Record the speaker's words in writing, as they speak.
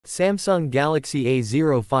Samsung Galaxy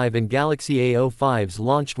A05 and Galaxy A05s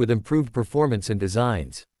launched with improved performance and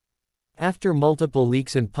designs. After multiple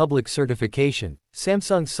leaks and public certification,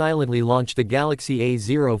 Samsung silently launched the Galaxy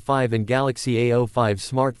A05 and Galaxy A05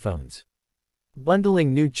 smartphones.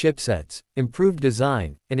 Bundling new chipsets, improved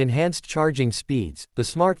design, and enhanced charging speeds, the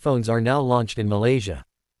smartphones are now launched in Malaysia.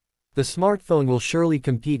 The smartphone will surely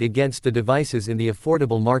compete against the devices in the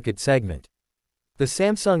affordable market segment. The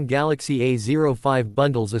Samsung Galaxy A05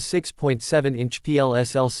 bundles a 6.7-inch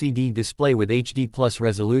PLS LCD display with HD+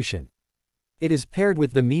 resolution. It is paired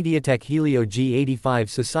with the MediaTek Helio G85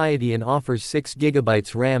 Society and offers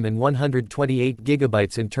 6GB RAM and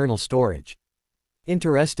 128GB internal storage.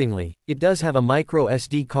 Interestingly, it does have a micro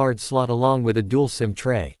SD card slot along with a dual SIM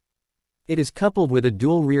tray. It is coupled with a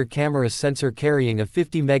dual rear camera sensor carrying a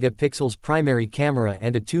 50 megapixels primary camera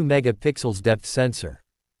and a 2 megapixels depth sensor.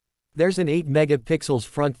 There's an 8 megapixels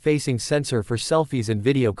front-facing sensor for selfies and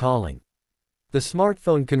video calling. The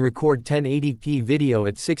smartphone can record 1080p video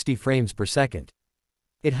at 60 frames per second.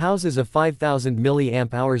 It houses a 5000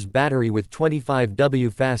 mAh battery with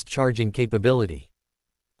 25W fast charging capability.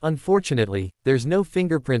 Unfortunately, there's no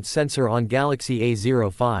fingerprint sensor on Galaxy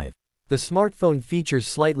A05. The smartphone features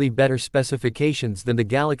slightly better specifications than the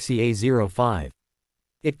Galaxy A05.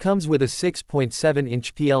 It comes with a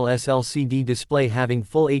 6.7-inch PLS LCD display having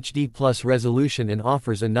full HD+ resolution and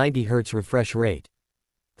offers a 90Hz refresh rate.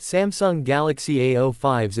 Samsung Galaxy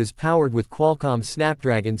A05s is powered with Qualcomm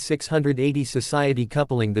Snapdragon 680 Society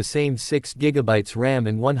coupling the same 6GB RAM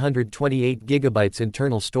and 128GB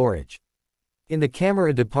internal storage. In the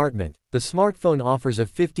camera department, the smartphone offers a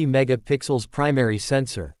 50 megapixels primary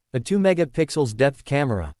sensor, a 2 megapixels depth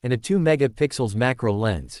camera, and a 2 megapixels macro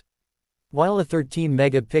lens. While a 13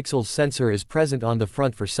 megapixels sensor is present on the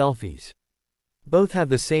front for selfies. Both have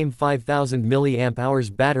the same 5000 mAh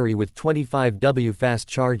battery with 25W fast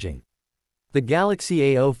charging. The Galaxy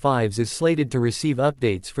A05s is slated to receive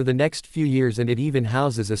updates for the next few years, and it even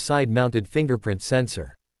houses a side-mounted fingerprint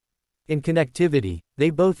sensor. In connectivity,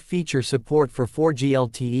 they both feature support for 4G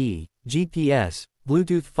LTE, GPS,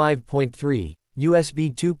 Bluetooth 5.3,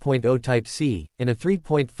 USB 2.0 Type-C, and a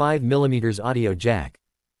 3.5mm audio jack.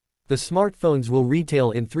 The smartphones will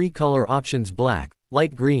retail in 3 color options: black,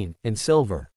 light green, and silver.